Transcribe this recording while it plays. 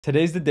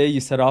Today's the day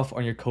you set off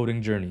on your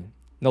coding journey.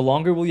 No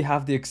longer will you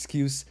have the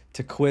excuse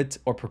to quit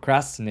or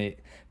procrastinate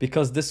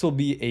because this will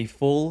be a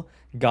full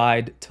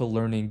guide to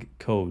learning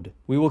code.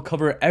 We will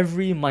cover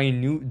every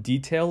minute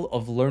detail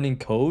of learning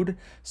code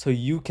so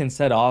you can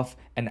set off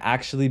and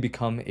actually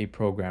become a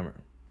programmer.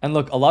 And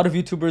look, a lot of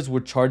YouTubers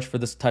would charge for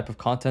this type of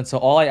content, so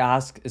all I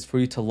ask is for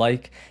you to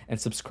like and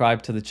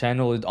subscribe to the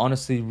channel. It'd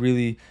honestly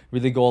really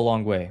go a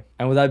long way.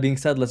 And with that being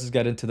said, let's just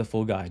get into the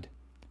full guide.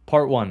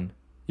 Part 1,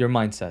 your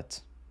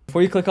mindset.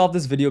 Before you click off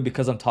this video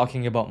because I'm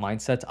talking about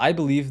mindset, I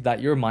believe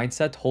that your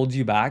mindset holds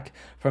you back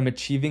from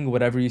achieving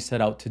whatever you set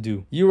out to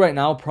do. You right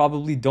now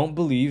probably don't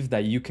believe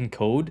that you can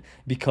code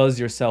because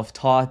you're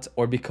self-taught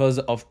or because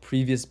of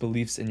previous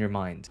beliefs in your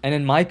mind. And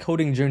in my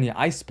coding journey,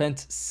 I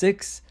spent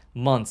 6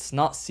 months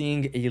not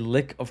seeing a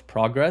lick of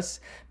progress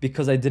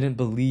because I didn't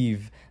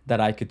believe that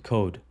I could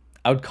code.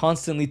 I would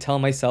constantly tell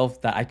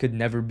myself that I could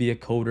never be a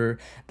coder,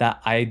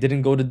 that I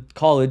didn't go to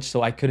college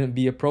so I couldn't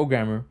be a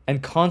programmer,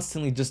 and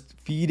constantly just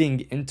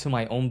feeding into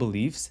my own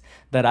beliefs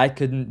that I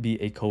couldn't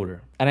be a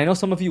coder. And I know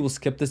some of you will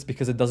skip this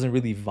because it doesn't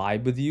really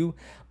vibe with you,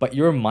 but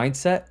your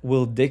mindset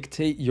will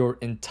dictate your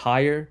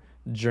entire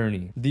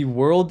journey. The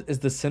world is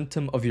the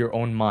symptom of your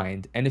own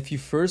mind, and if you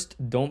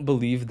first don't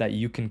believe that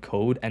you can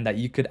code and that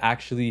you could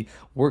actually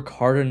work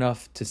hard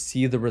enough to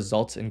see the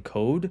results in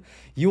code,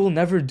 you will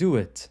never do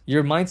it.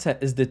 Your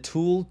mindset is the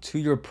tool to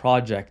your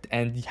project,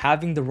 and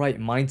having the right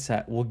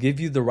mindset will give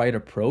you the right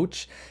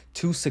approach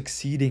to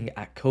succeeding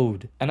at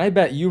code. And I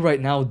bet you right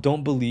now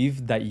don't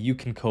believe that you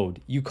can code.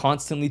 You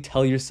constantly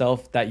tell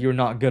yourself that you're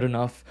not good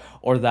enough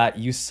or that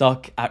you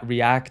suck at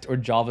React or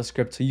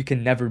JavaScript, so you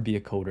can never be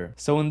a coder.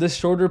 So in this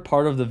shorter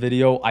part of the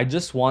video, I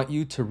just want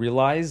you to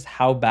realize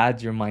how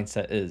bad your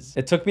mindset is.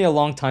 It took me a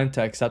long time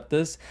to accept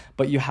this,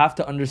 but you have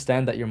to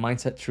understand that your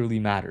mindset truly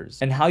matters.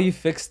 And how you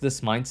fix this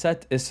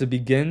mindset is to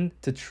begin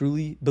to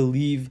truly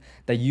believe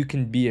that you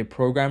can be a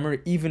programmer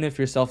even if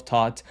you're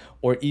self-taught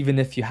or even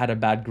if you had a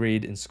bad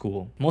grade in school.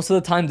 Most of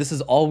the time, this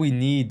is all we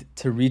need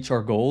to reach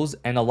our goals,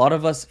 and a lot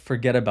of us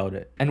forget about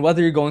it. And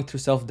whether you're going through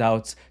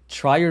self-doubts,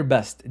 try your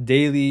best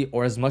daily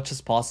or as much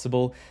as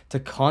possible to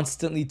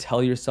constantly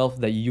tell yourself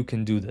that you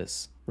can do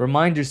this.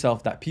 Remind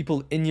yourself that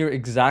people in your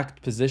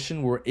exact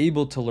position were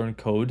able to learn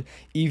code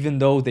even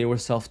though they were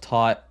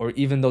self-taught or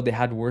even though they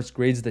had worse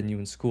grades than you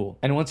in school.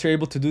 And once you're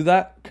able to do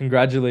that,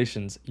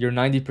 congratulations, you're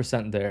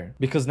 90% there.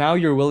 Because now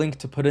you're willing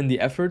to put in the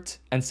effort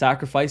and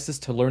sacrifices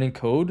to learning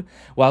code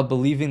while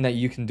believing that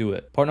you can do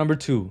it. Part number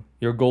 2,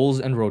 your goals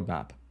and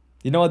roadmap.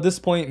 You know, at this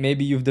point,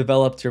 maybe you've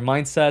developed your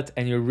mindset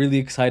and you're really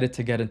excited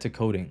to get into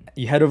coding.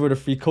 You head over to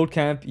Free Code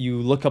Camp, you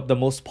look up the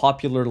most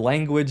popular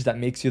language that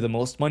makes you the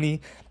most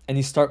money, and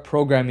you start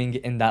programming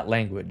in that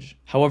language.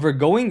 However,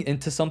 going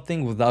into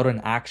something without an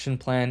action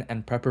plan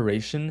and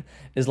preparation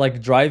is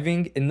like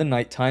driving in the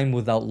nighttime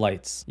without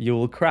lights. You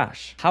will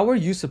crash. How are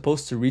you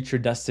supposed to reach your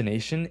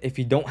destination if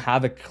you don't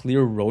have a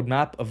clear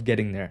roadmap of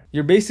getting there?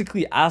 You're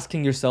basically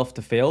asking yourself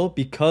to fail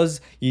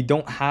because you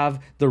don't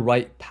have the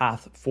right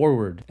path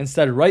forward.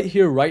 Instead, right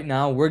here, right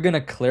now, we're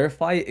gonna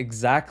clarify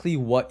exactly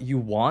what you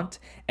want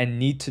and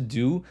need to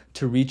do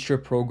to reach your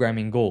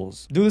programming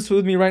goals. Do this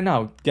with me right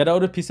now. Get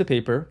out a piece of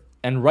paper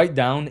and write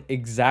down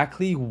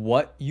exactly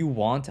what you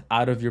want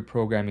out of your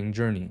programming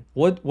journey.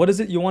 What is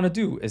it you want to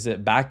do? Is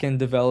it back-end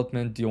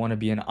development? Do you want to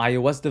be an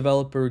iOS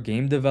developer,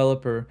 game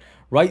developer?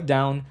 Write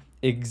down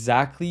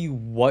exactly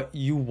what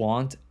you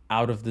want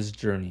out of this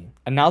journey.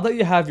 And now that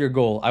you have your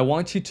goal, I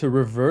want you to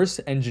reverse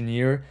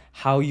engineer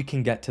how you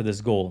can get to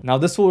this goal. Now,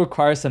 this will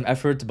require some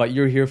effort, but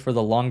you're here for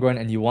the long run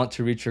and you want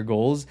to reach your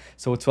goals,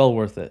 so it's well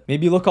worth it.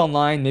 Maybe look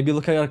online, maybe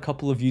look at a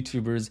couple of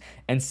YouTubers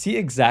and see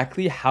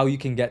exactly how you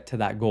can get to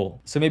that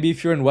goal. So maybe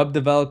if you're in web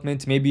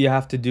development, maybe you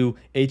have to do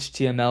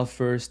HTML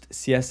first,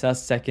 CSS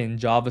second,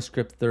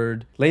 JavaScript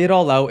third. Lay it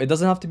all out. It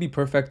doesn't have to be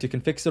perfect. You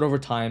can fix it over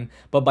time,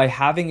 but by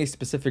having a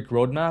specific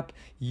roadmap,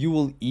 you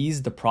will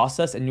ease the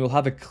process and you'll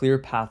have a clear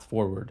path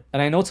forward.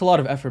 And I know it's a lot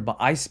of effort, but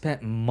I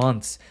spent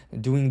months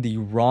doing the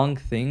wrong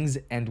things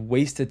and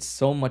wasted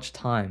so much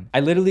time.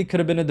 I literally could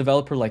have been a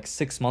developer like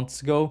 6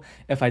 months ago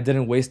if I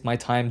didn't waste my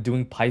time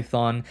doing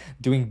Python,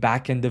 doing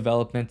backend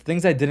development,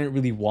 things I didn't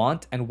really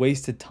want, and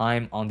wasted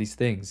time on these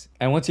things.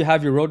 And once you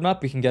have your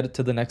roadmap, we can get it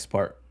to the next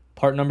part.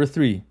 Part number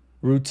 3,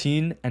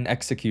 routine and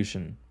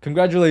execution.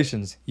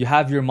 Congratulations, you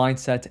have your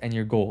mindset and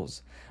your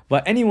goals.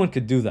 But anyone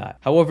could do that.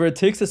 However, it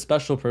takes a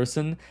special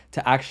person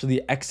to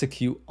actually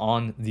execute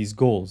on these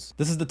goals.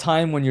 This is the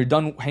time when you're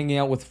done hanging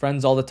out with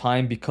friends all the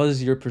time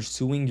because you're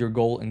pursuing your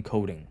goal in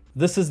coding.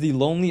 This is the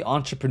lonely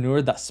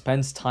entrepreneur that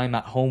spends time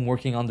at home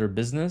working on their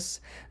business,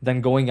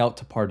 then going out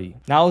to party.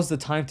 Now is the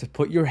time to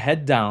put your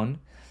head down,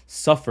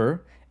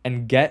 suffer,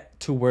 and get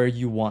to where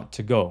you want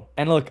to go.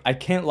 And look, I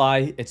can't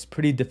lie, it's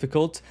pretty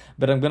difficult,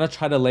 but I'm gonna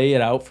try to lay it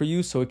out for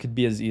you so it could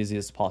be as easy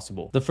as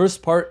possible. The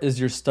first part is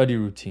your study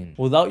routine.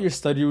 Without your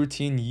study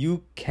routine,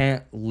 you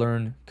can't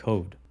learn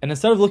code. And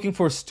instead of looking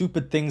for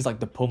stupid things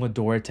like the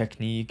Pomodoro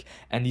technique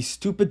and these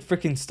stupid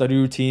freaking study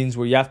routines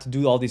where you have to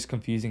do all these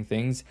confusing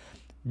things,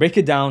 break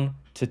it down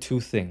to 2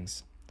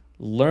 things.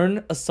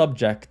 Learn a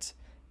subject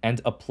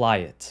and apply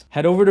it.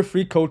 Head over to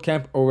Free Code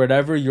Camp or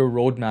whatever your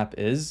roadmap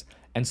is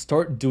and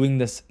start doing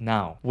this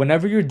now.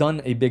 Whenever you're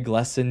done a big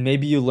lesson,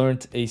 maybe you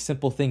learned a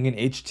simple thing in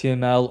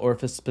HTML or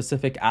if a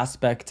specific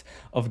aspect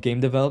of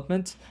game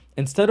development,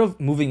 instead of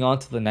moving on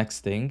to the next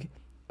thing,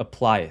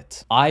 apply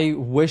it. I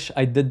wish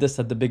I did this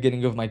at the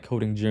beginning of my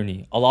coding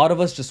journey. A lot of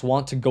us just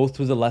want to go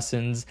through the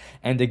lessons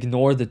and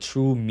ignore the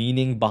true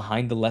meaning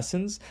behind the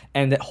lessons,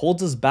 and it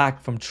holds us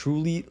back from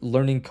truly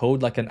learning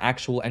code like an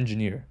actual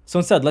engineer. So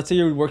instead, let's say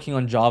you're working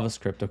on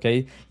JavaScript,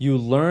 okay? You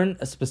learn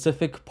a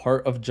specific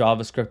part of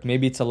JavaScript,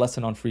 maybe it's a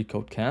lesson on Free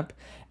Code Camp,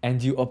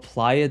 and you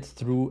apply it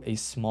through a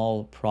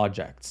small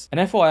project. And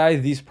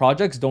FYI, these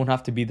projects don't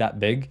have to be that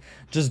big.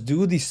 Just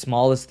do the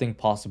smallest thing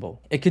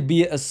possible. It could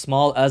be as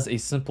small as a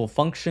simple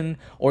function,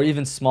 or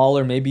even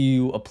smaller, maybe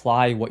you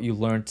apply what you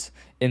learned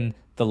in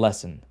the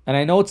lesson. And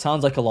I know it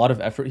sounds like a lot of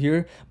effort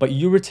here, but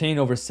you retain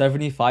over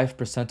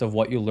 75% of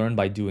what you learn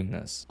by doing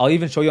this. I'll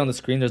even show you on the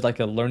screen, there's like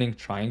a learning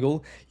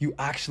triangle. You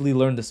actually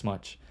learn this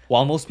much.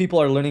 While most people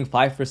are learning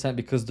 5%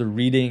 because they're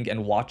reading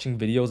and watching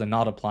videos and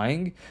not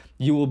applying,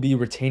 you will be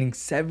retaining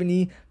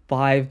 75%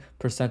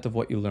 of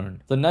what you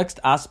learn. The next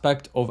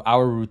aspect of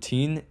our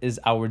routine is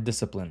our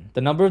discipline.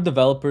 The number of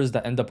developers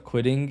that end up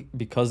quitting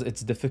because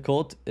it's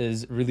difficult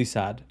is really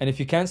sad. And if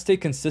you can't stay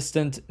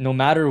consistent, no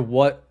matter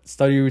what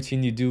study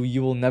routine you do,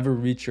 you will never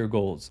reach your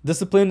goals.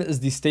 Discipline is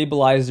the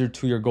stabilizer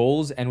to your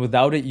goals, and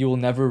without it, you will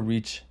never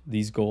reach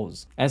these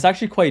goals. And it's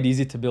actually quite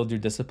easy to build your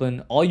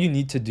discipline. All you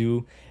need to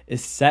do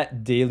is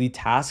set daily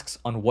tasks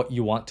on what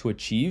you want to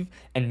achieve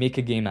and make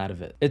a game out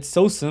of it. It's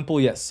so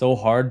simple yet so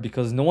hard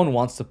because no one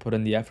wants to put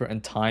in the effort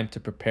and time to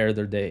prepare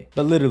their day.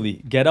 But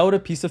literally, get out a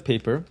piece of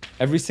paper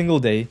every single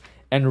day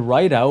and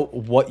write out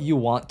what you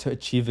want to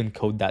achieve in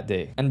code that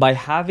day. And by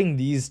having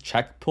these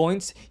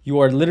checkpoints, you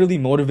are literally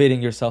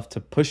motivating yourself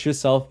to push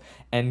yourself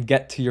and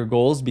get to your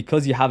goals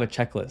because you have a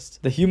checklist.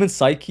 The human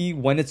psyche,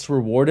 when it's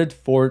rewarded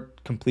for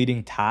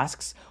completing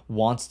tasks,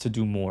 wants to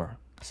do more.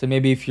 So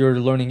maybe if you're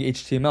learning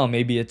HTML,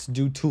 maybe it's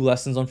do 2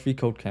 lessons on Free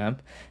Code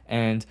Camp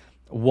and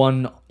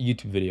 1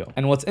 YouTube video.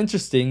 And what's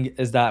interesting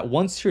is that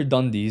once you're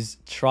done these,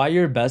 try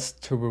your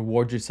best to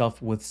reward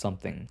yourself with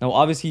something. Now,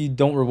 obviously, you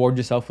don't reward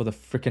yourself with a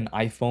freaking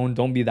iPhone.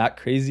 Don't be that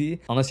crazy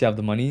unless you have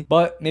the money.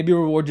 But maybe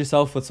reward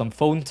yourself with some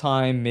phone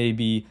time,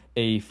 maybe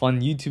a fun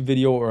YouTube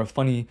video or a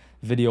funny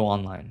video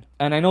online.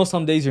 And I know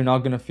some days you're not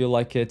going to feel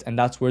like it, and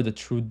that's where the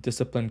true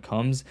discipline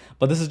comes.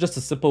 But this is just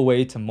a simple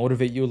way to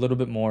motivate you a little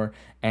bit more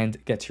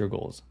and get to your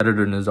goals.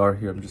 Editor Nazar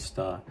here. I'm just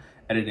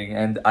editing,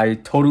 and I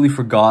totally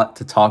forgot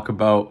to talk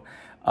about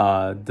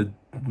the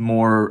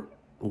more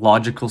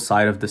logical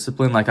side of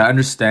discipline. Like, I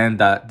understand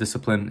that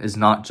discipline is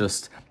not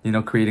just, you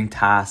know, creating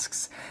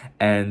tasks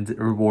and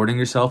rewarding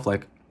yourself.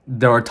 Like,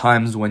 there are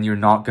times when you're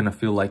not gonna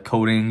feel like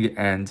coding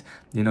and,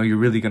 you know, you're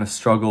really gonna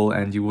struggle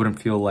and you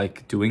wouldn't feel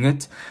like doing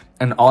it.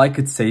 And all I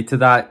could say to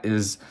that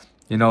is,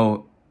 you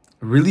know,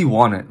 really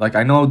want it. Like,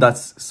 I know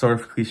that's sort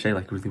of cliche,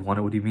 like, really want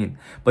it, what do you mean?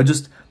 But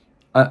just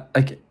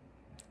like,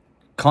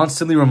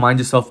 constantly remind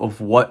yourself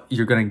of what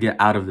you're gonna get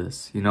out of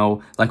this. You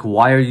know, like,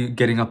 why are you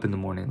getting up in the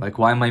morning? Like,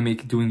 why am I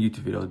doing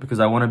YouTube videos? Because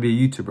I want to be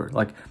a YouTuber.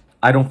 Like,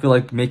 I don't feel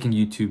like making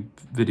YouTube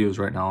videos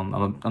right now.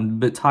 I'm a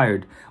bit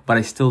tired, but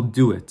I still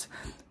do it.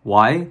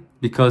 Why?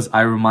 Because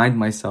I remind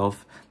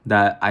myself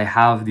that I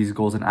have these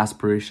goals and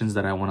aspirations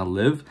that I want to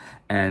live,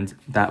 and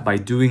that by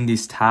doing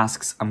these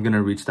tasks, I'm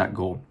gonna reach that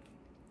goal.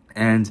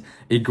 And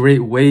a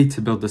great way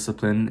to build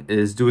discipline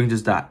is doing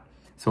just that.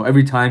 So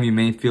every time you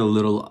may feel a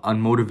little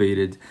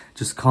unmotivated,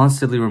 just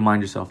constantly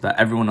remind yourself that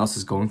everyone else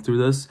is going through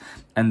this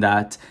and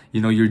that,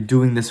 you know, you're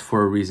doing this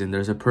for a reason.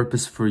 There's a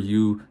purpose for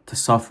you to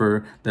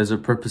suffer. There's a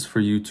purpose for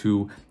you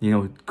to, you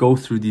know, go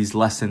through these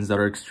lessons that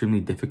are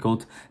extremely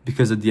difficult,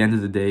 because at the end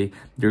of the day,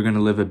 you're going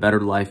to live a better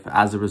life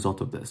as a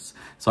result of this.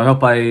 So I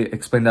hope I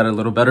explained that a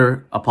little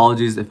better.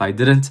 Apologies if I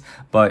didn't,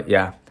 but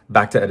yeah,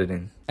 back to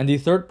editing. And the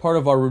third part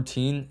of our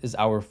routine is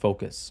our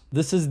focus.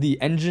 This is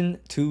the engine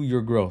to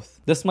your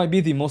growth. This might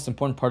be the most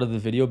important part of the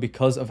video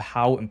because of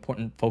how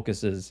important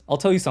focus is. I'll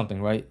tell you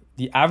something, right?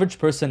 The average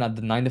person at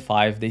the 9 to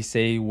 5, they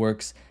say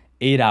works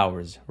 8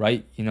 hours,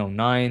 right? You know,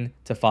 9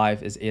 to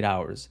 5 is 8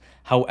 hours.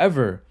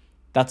 However,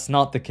 that's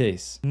not the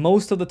case.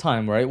 Most of the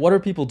time, right? What are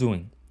people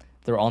doing?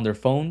 They're on their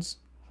phones,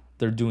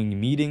 they're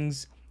doing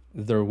meetings,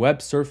 they're web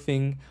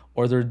surfing,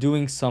 or they're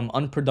doing some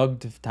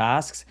unproductive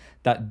tasks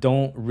that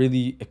don't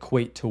really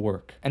equate to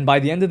work. And by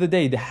the end of the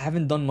day, they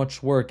haven't done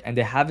much work and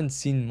they haven't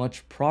seen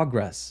much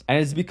progress.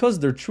 And it's because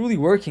they're truly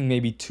working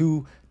maybe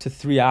 2 to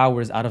 3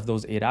 hours out of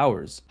those 8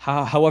 hours.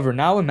 However,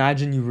 now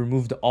imagine you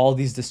removed all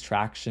these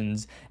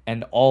distractions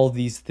and all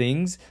these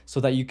things so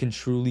that you can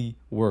truly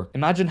work.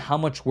 Imagine how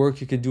much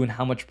work you could do and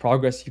how much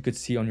progress you could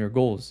see on your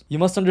goals. You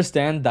must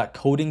understand that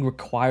coding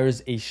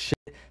requires a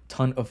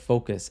ton of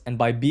focus, and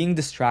by being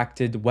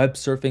distracted, web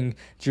surfing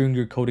during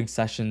your coding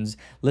sessions,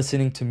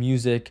 listening to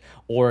music,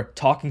 or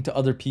talking to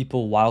other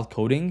people while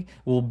coding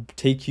will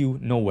take you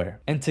nowhere.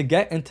 And to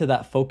get into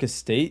that focused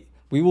state,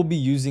 we will be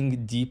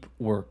using deep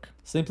work.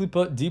 Simply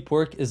put, deep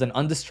work is an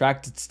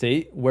undistracted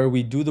state where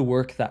we do the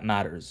work that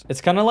matters.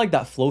 It's kind of like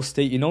that flow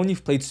state. You know when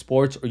you've played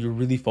sports or you're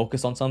really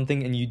focused on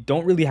something and you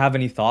don't really have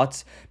any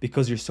thoughts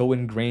because you're so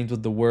ingrained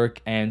with the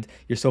work and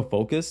you're so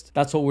focused?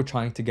 That's what we're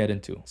trying to get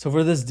into. So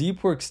for this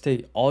deep work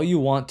state, all you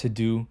want to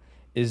do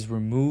is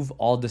remove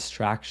all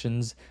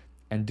distractions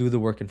and do the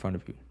work in front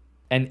of you.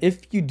 And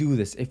if you do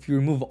this, if you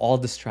remove all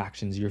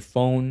distractions, your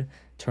phone,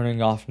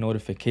 turning off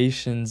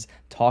notifications,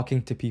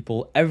 talking to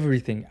people,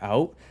 everything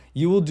out,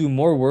 you will do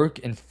more work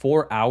in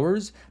 4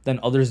 hours than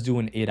others do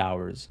in 8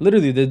 hours.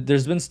 Literally,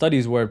 there's been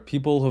studies where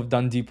people who have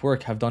done deep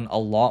work have done a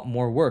lot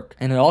more work.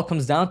 And it all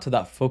comes down to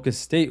that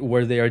focused state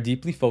where they are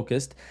deeply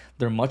focused,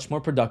 they're much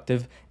more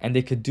productive, and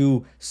they could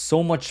do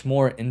so much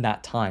more in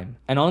that time.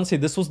 And honestly,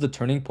 this was the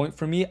turning point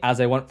for me as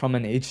I went from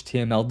an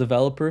HTML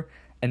developer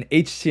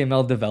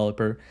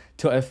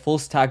to a full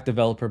stack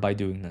developer by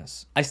doing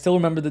this. I still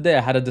remember the day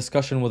I had a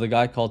discussion with a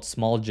guy called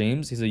Small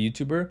James. He's a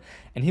YouTuber,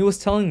 and he was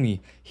telling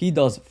me he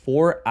does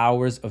 4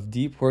 hours of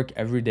deep work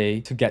every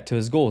day to get to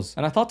his goals.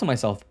 And I thought to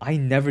myself, I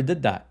never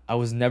did that. I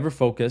was never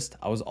focused.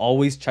 I was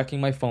always checking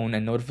my phone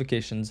and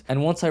notifications.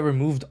 And once I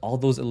removed all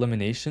those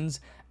eliminations,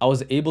 I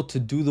was able to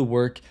do the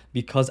work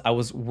because I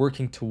was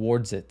working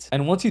towards it.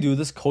 And once you do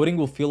this, coding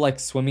will feel like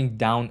swimming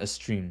down a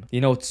stream.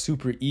 You know, it's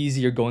super easy,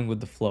 you're going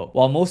with the flow.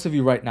 While most of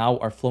you right now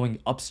are flowing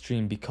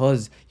upstream because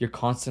you're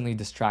constantly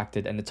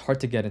distracted and it's hard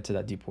to get into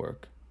that deep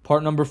work.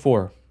 Part number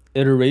 4,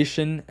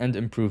 iteration and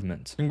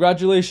improvement.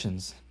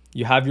 Congratulations.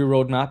 You have your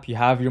roadmap, you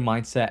have your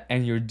mindset,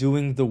 and you're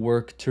doing the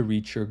work to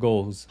reach your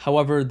goals.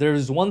 However,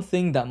 there's one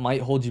thing that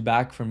might hold you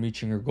back from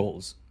reaching your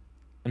goals.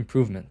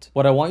 Improvement.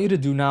 What I want you to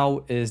do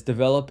now is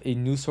develop a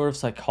new sort of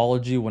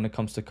psychology when it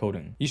comes to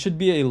coding. You should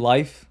be a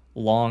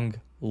lifelong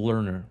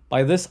learner.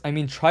 By this, I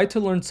mean try to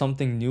learn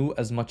something new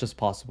as much as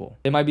possible.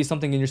 It might be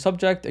something in your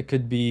subject, it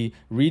could be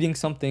reading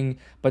something,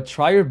 but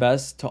try your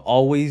best to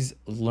always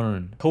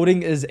learn.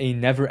 Coding is a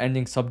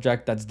never-ending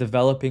subject that's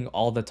developing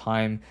all the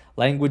time.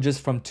 Languages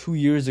from 2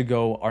 years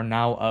ago are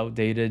now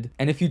outdated.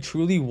 And if you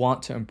truly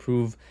want to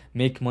improve,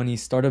 make money,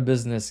 start a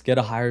business, get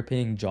a higher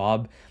paying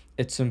job,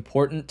 it's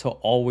important to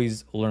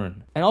always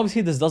learn. And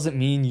obviously this doesn't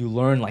mean you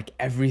learn like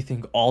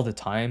everything all the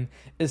time.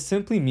 It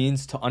simply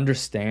means to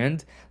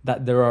understand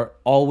that there are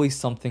always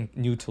something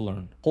new to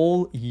learn.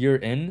 Whole year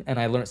in and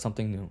I learned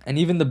something new. And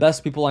even the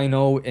best people I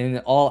know in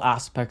all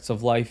aspects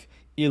of life,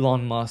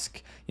 Elon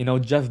Musk, you know,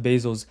 Jeff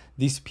Bezos,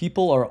 these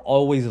people are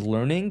always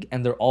learning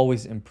and they're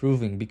always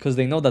improving because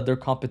they know that their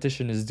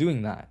competition is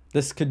doing that.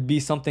 This could be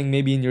something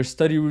maybe in your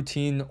study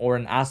routine or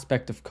an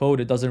aspect of code.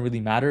 It doesn't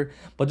really matter,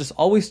 but just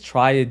always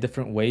try a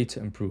different way to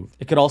improve.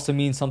 It could also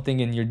mean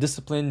something in your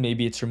discipline.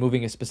 Maybe it's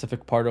removing a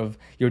specific part of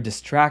your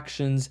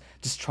distractions.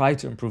 Just try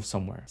to improve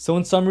somewhere. So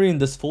in summary, in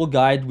this full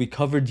guide, we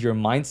covered your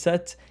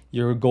mindset,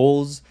 your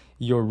goals,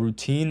 your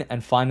routine,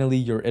 and finally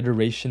your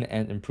iteration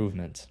and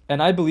improvement.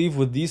 And I believe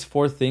with these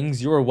 4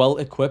 things, you are well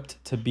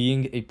equipped to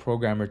being a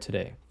programmer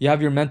today. You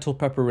have your mental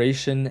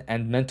preparation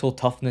and mental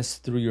toughness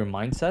through your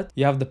mindset.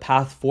 You have the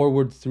path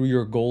forward through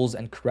your goals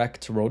and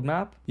correct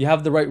roadmap. You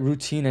have the right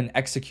routine and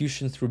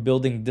execution through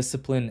building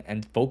discipline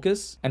and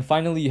focus. And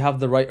finally, you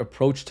have the right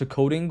approach to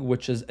coding,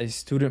 which is a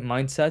student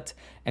mindset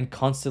and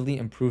constantly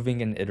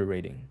improving and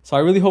iterating. So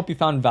I really hope you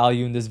found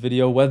value in this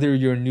video, whether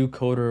you're a new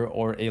coder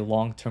or a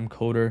long-term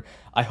coder.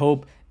 I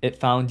hope it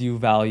found you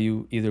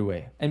value either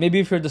way. And maybe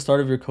if you're at the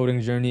start of your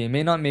coding journey, it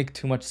may not make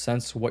too much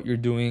sense what you're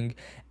doing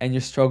and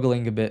you're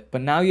struggling a bit,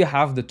 but now you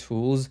have the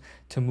tools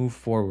to move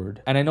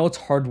forward. And I know it's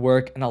hard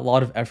work and a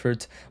lot of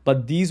effort,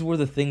 but these were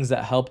the things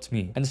that helped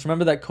me. And just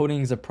remember that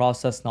coding is a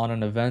process, not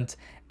an event,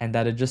 and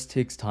that it just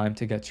takes time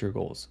to get to your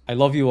goals. I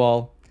love you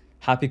all.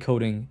 Happy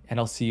coding, and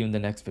I'll see you in the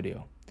next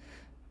video.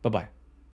 Bye-bye.